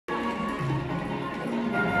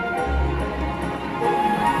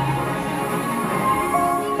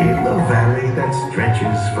that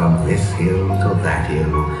stretches from this hill to that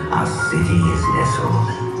hill, a city is nestled.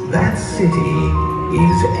 That city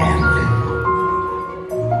is Anvil.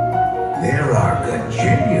 There are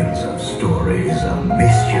gajillions of stories of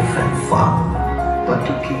mischief and fun. But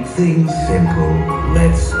to keep things simple,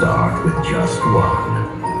 let's start with just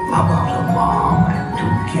one. About a mom and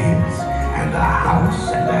 2 kids, and a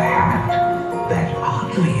house and a hat that,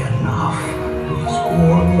 oddly enough, was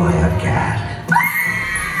worn by a cat.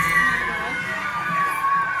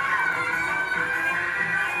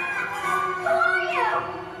 Who are you?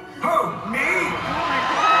 Who, me?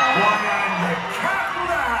 Why, I'm the cat in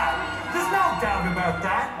the hat. There's no doubt about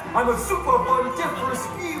that. I'm a super wonderful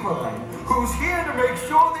feline who's here to make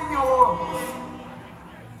sure that you're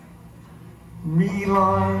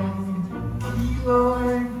me-line,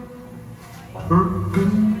 key-line,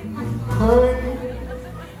 urban-line.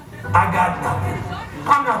 I got nothing.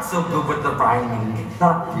 I'm not so good with the rhyming.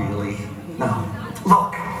 Not really. No.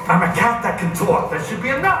 Look, I'm a cat that can talk. That should be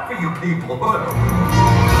enough for you people.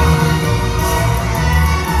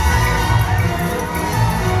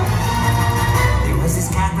 There was this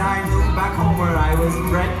cat I knew back home where I was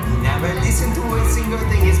bred. He never listened to a single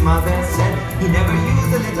thing his mother said. He never used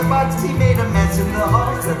the litter box, he made a mess in the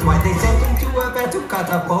halls. That's why they sent him to a vet to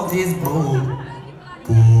catapult his bone.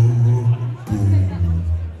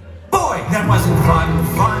 Boy, that wasn't fun.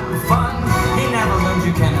 He never learned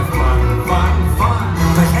you can have fun.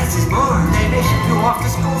 But less is more. They may ship you off to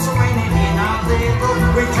school, so rain it in our little.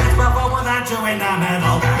 We can't bubble without you in the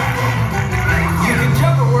middle. You can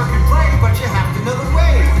jump or work and play, but you have to know the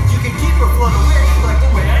way. You can keep or float away, like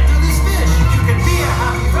the way I do this fish. You can be a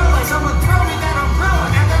happy fella, someone throw me that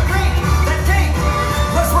umbrella and that rake, that cake.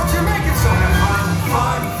 That's what you're making, so have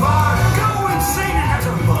fun. Go insane and have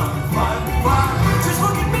some fun. Just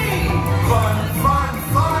look at me. Fun.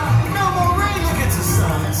 No more rain, look at the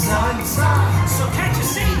sun. So can't you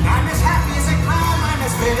see? I'm as happy as a clown, I'm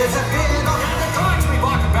as fit as a fiddle. And the dogs we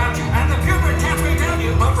walk about you, and the puberty cats we tell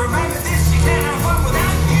you. But remember this, you can't have fun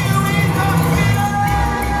without you in the middle.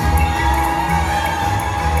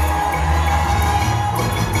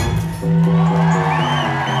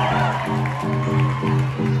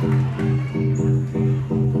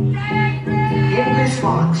 In this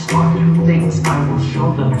box are 2 things. I will show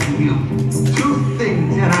them to you. 2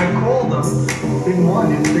 things, and I call them thing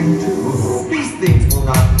 1 and thing 2. These things will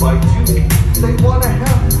not bite you. They want to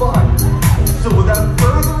have